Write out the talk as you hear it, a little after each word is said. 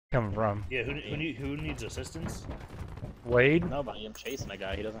coming from? Yeah, who needs assistance? Wade? Nobody. I'm chasing a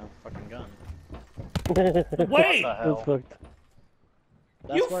guy. He doesn't have a fucking gun. Wait! That's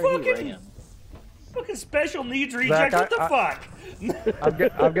You where fucking- he ran. Fucking special needs reject. Zach, What the fuck?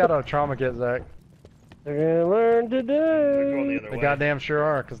 I've got a trauma kit, Zach. They're gonna learn to They're going the do. other They way. goddamn sure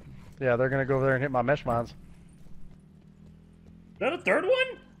are, cause yeah, they're gonna go over there and hit my mesh mines. Is that a third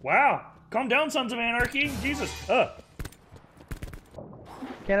one? Wow. Calm down, Sons of Anarchy. Jesus.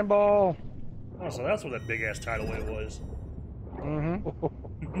 Cannonball. Oh, so that's what that big ass tidal wave was.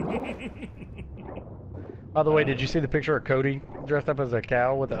 Mm-hmm. By the way, did you see the picture of Cody dressed up as a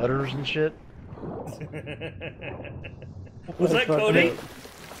cow with the udders and shit? Was that Cody?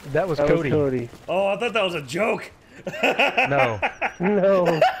 That was Cody. Oh, I thought that was a joke. No.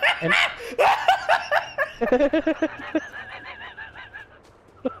 No. And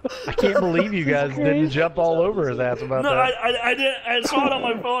I can't believe you guys didn't jump all over his ass about No, that. I did. I saw it on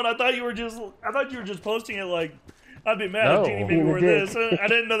my phone. I thought you were just posting it like, I'd be mad No. if Genie maybe wore this. I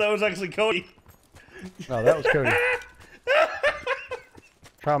didn't know that was actually Cody. No, that was Cody.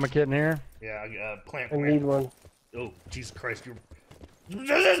 Trauma kit in here. Yeah, plant. I need one. Oh, Jesus Christ! You're.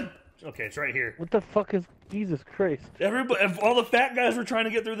 Okay, it's right here. What the fuck is Jesus Christ? Everybody, all the fat guys were trying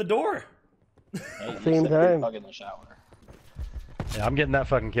to get through the door. Hey, Same time. Bug in the shower. Yeah, I'm getting that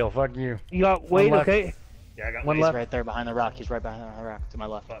fucking kill. Fuck you. You got Wade, left. okay? Yeah, I got One He's left. right there behind the rock. He's right behind the rock to my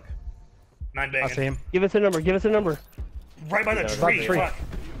left. Fuck. 9 I banging. see him. Give us a number. Give us a number. Right by the By tree. the tree. Fuck.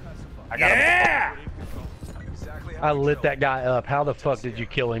 I got him. Yeah! I lit that guy up. How the fuck did you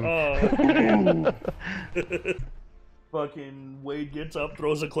kill him? Oh. Fucking Wade gets up,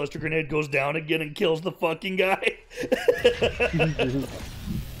 throws a cluster grenade, goes down again, and kills the fucking guy.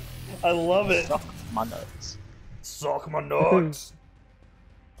 I love it. Suck my nuts. Suck my nuts.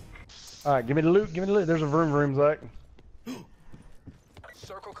 All right, give me the loot. Give me the loot. There's a vroom vroom, Zach.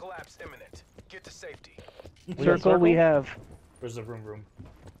 Circle collapse imminent. Get to safety. Circle we have. Where's the room room?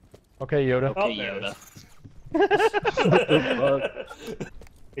 Okay, Yoda. Oh, Hey, there it Yoda. is.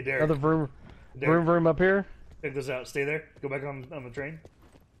 Hey, Derek. Another vroom Derek, vroom up here. check this out. Stay there. Go back on the train.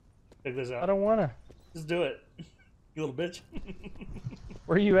 Check this out. I don't wanna. Just do it. You little bitch.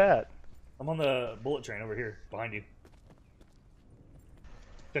 Where are you at? I'm on the bullet train over here, behind you.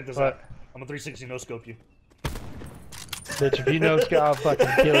 Check this What? out. I'm a 360 no scope you. Bitch, if you know Scott, I'll fucking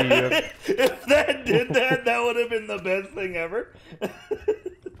kill you. If that did that, that would have been the best thing ever.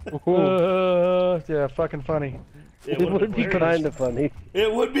 Yeah, fucking funny. It would be kind of funny.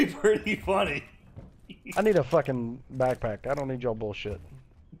 It would be pretty funny. I need a fucking backpack. I don't need your bullshit.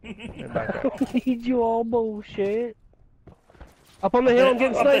 Need a backpack. Need you all bullshit. Up on the hill, I'm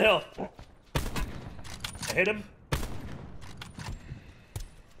getting Up the sniped. hill. I hit him.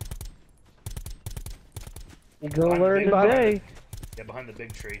 You gonna Behind the learn big- today. Yeah, behind the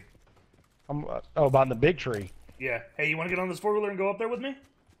big tree. Oh, behind the big tree. Yeah. Hey, you want to get on this four-wheeler and go up there with me?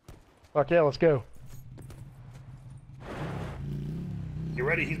 Fuck yeah, let's go. You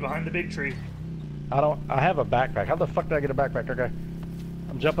ready? He's behind the big tree. I have a backpack. How the fuck did I get a backpack? Okay.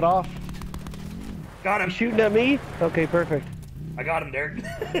 I'm jumping off. Got You him. shooting at me? Okay, perfect. I got him, Derek.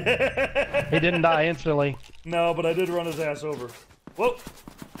 He didn't die instantly. No, but I did run his ass over. Whoa!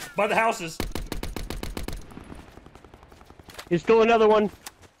 By the houses. There's still another one.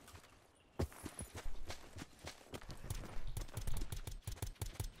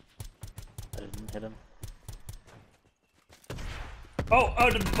 I didn't hit him. Oh,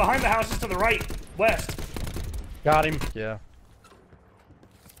 behind the houses to the right, west. Got him. Yeah.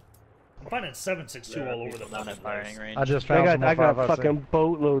 I'm finding 7.62 all over the Down at firing range. I just I found got some I got 556. fucking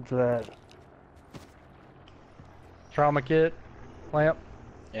boatloads of that. Trauma kit. Lamp.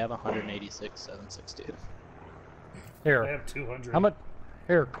 Yeah, I have 186, 760. I Here. have 200. How much?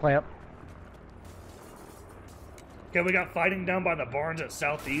 Here, clamp. Okay, we got fighting down by the barns at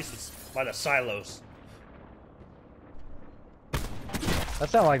southeast. It's by the silos. That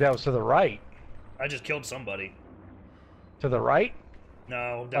sounded like that was to the right. I just killed somebody. To the right?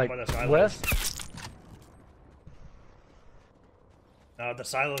 No, down Like by the silos. west? No, the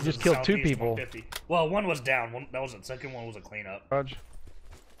silos. You just is killed two southeast, people. 150. Well, one was down. That was the second one was a cleanup. Roger.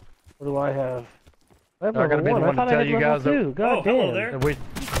 What do I have? I have I gotta level be the one. I one to thought I tell had you level guys that- two. God Oh, hello damn. there.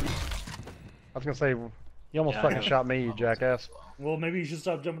 I was gonna say, you almost Yeah, I fucking have shot me, you jackass. Well, maybe you should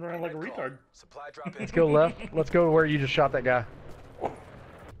stop jumping around like a retard. Supply drop in. Let's go left. Let's go to where you just shot that guy. Oh,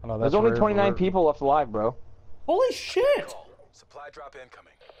 no, that's There's only rear, 29 rear. people left alive, bro. Holy shit! Supply drop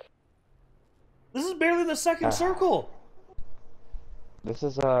incoming. This is barely the second circle. This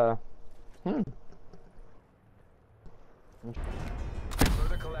is, Further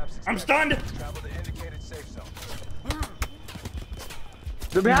collapse I'm expected. stunned. Travel to indicated safe zone.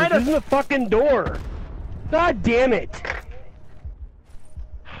 They're behind This us! is the fucking door. God damn it!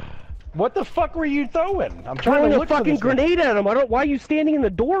 What the fuck were you throwing? I'm trying Throwing to a look for fucking this thing. grenade at him. I don't. Why are you standing in the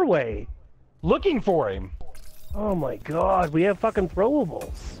doorway? Looking for him. Oh my god, we have fucking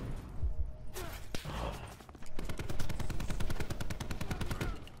throwables.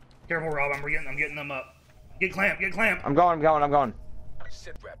 Careful, Rob. I'm getting them up. Get clamp. Get clamp. I'm going.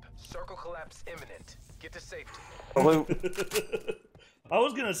 Sit rep. Circle collapse imminent. Get to safety. Blue. I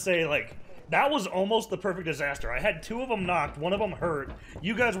was gonna say, like, that was almost the perfect disaster. I had 2 of them knocked, 1 of them hurt.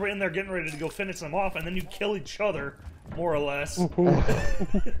 You guys were in there getting ready to go finish them off, and then you kill each other, more or less. No,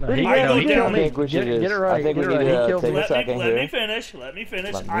 he I go he down. killed me. I think we should Get it just- right. I think Get we it need right. to He killed take me. a second Let me here. finish. Let me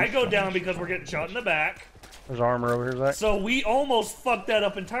finish. Let me I go down finish. because we're getting shot in the back. There's armor over here, Zach. So we almost fucked that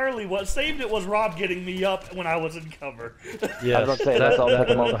up entirely. What saved it was Rob getting me up when I was in cover. Yes. I was about to say, let's all take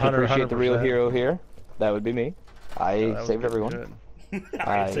a moment to 100%. appreciate the real hero here. That would be me. I That was saved good, everyone. good.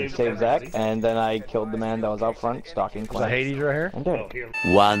 I saved Zach, and then I killed the man that was out front stalking There's a Clank. Hades right here. And Oh, Derek. here.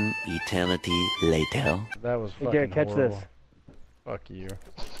 One eternity later. That was Hey, fucking Derek, catch horrible. this. Fuck you.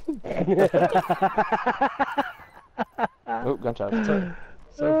 Oh, gunshot.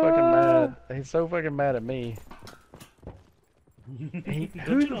 So fucking mad. He's so fucking mad at me. Who you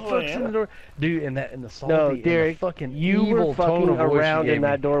the know who I fuck's am? in the door? Dude, in the salty, No, and the Derek, fucking you evil were tone fucking of voice you around gave in me.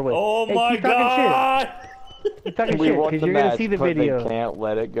 that doorway. Oh Hey, my keep talking god! shit. Keep talking We shit, want because the you're gonna match, see the but video. they can't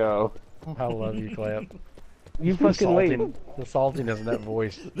let it go. I love you, Clamp. You fucking wait. The saltiness in that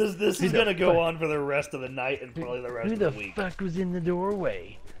voice. This is gonna go on for the rest of the night and probably the rest Who of the the week. fuck was in the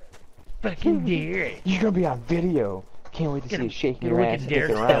doorway? Fucking Derek. You're gonna be on video. Can't wait to see you shaking your look ass, at kicking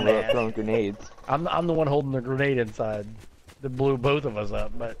Derek's around dumb without ass. throwing grenades. I'm the one holding the grenade inside. That blew both of us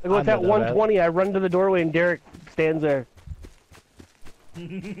up. But With that 120, I run to the doorway and Derek stands there.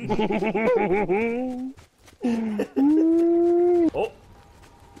 Oh,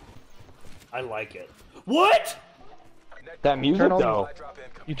 I like it. What? That music, Turn on- though. Supply drop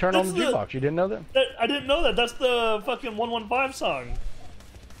incoming. You turn on the That's the- jukebox. You didn't know that? I didn't know that. That's the fucking 115 song.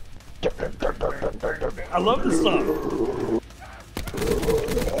 I love this song.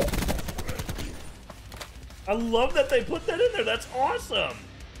 I love that they put that in there. That's awesome.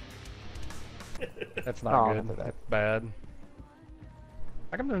 That's not Oh, good. look at that. That's bad.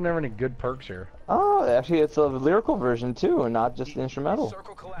 How come there's never any good perks here? Oh, actually, it's a lyrical version, too, and not just the instrumental.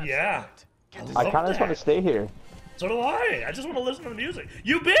 Circle collapse Yeah. imminent. Get to I love kind of just want that. to stay here. So do I. I just want to listen to the music.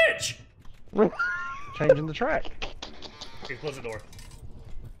 You bitch! Changing the track. Okay, close the door.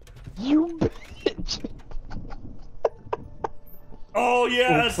 You bitch! Oh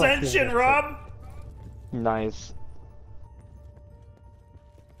yeah, Oh, fuck Ascension, yeah. Rob. Nice.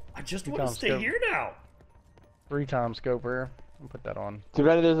 I just You want to can't stay skip. here now. 3-time scope here. I'll put that on. Too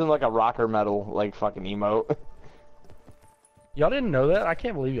bad it isn't like a rocker metal, like fucking emote. Y'all didn't know that? I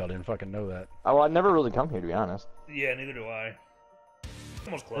can't believe y'all didn't fucking know that. Oh, well, I'd never really come here, to be honest. Yeah, neither do I.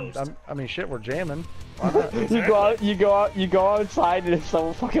 Almost closed. I mean, shit, we're jamming. Why not? You go outside, and it's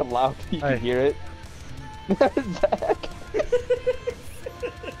so fucking loud you Hey. can hear it. Zach.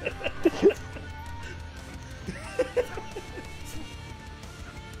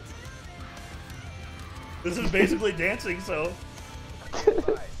 This is basically dancing, so.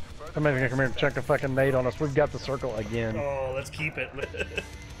 Somebody's gonna come here and check a fucking nade on us. We've got the circle again. Oh, let's keep it.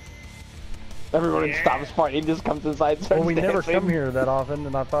 Everyone Yeah. stops fighting, just comes inside. and Well, starts we never dancing. come here that often,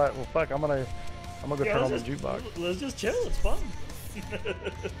 and I thought, well, fuck, I'm gonna go Yeah, turn on the let's jukebox. Let's just chill. It's fun.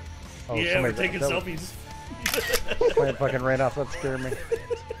 Oh, Yeah, we're somebody- taking that- selfies. Clan fucking ran off. That scared me.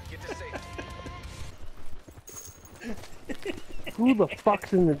 Get to safety. Who the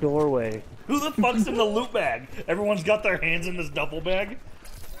fuck's in the doorway? Who the fuck's in the loot bag? Everyone's got their hands in this duffel bag.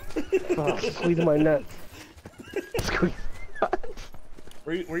 Oh, squeezing my nuts.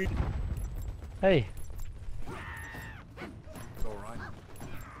 Where you? Hey,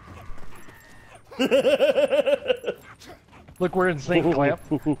 look, we're in sync, Clamp.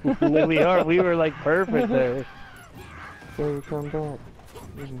 We are. We were like perfect there. They come back.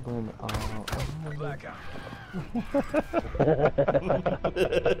 We can blame it all. Blackout.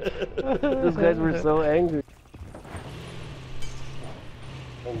 Those guys were so angry.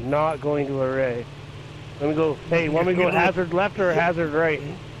 I'm not going to array. Let me go. Hey, want me to go hazard left or hazard right?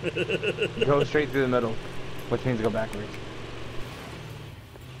 Go straight through the middle, which means go backwards.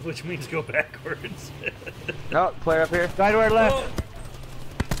 Which means go backwards. No, player up here. Guy to our left. Oh,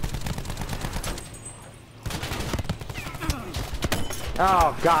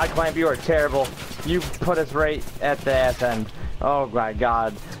 Oh God, Clamp, you are terrible. You put us right at the ass end. Oh my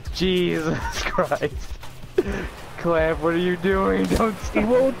God, Jesus Christ. Clamp, what are you doing? Don't He stop.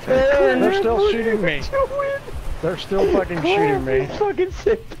 won't turn. They're still shooting me. They're still fucking shooting me. Fucking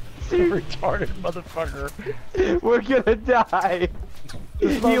sick. Retarded motherfucker. We're gonna die.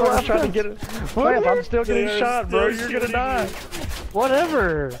 This motherfucker's trying to get it. Clamp, I'm still getting They're shot, bro. still You're gonna shooting die.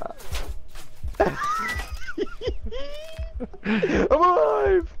 Whatever. I'm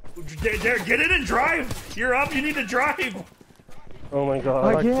alive. Get in and drive. You're up. You need to drive. Oh my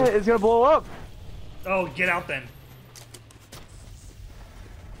god. I can't. It's gonna blow up. Oh, get out then.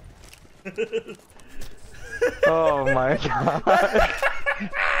 Oh my god.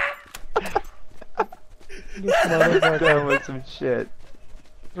 This motherfucker That was some shit.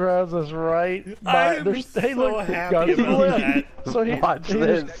 drives us right by. I'm There's, hey, so look, happy guys, about look. that. So he Watch he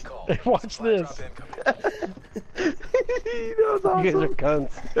this. just- hey, watch this. That was awesome. You guys are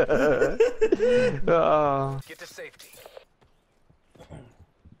cunts. Oh. Get to safety.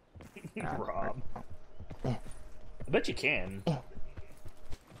 Rob. I bet you can. I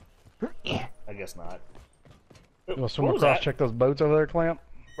guess not. You want to What swim was across, that? check those boats over there, Clamp?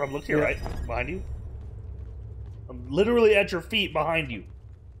 Rob, look to your right, behind you. I'm literally at your feet behind you.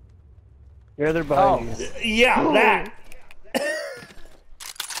 Yeah, they're behind you. Yeah, that.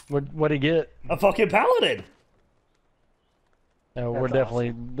 What'd he get? A fucking paladin. We're That's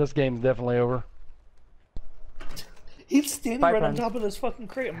definitely, this game's definitely over. He's standing Bye, right on friends. top of this fucking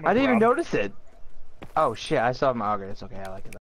crate. I'm I didn't even Rob. notice it. Oh shit, I saw my auger. It's okay, I like it.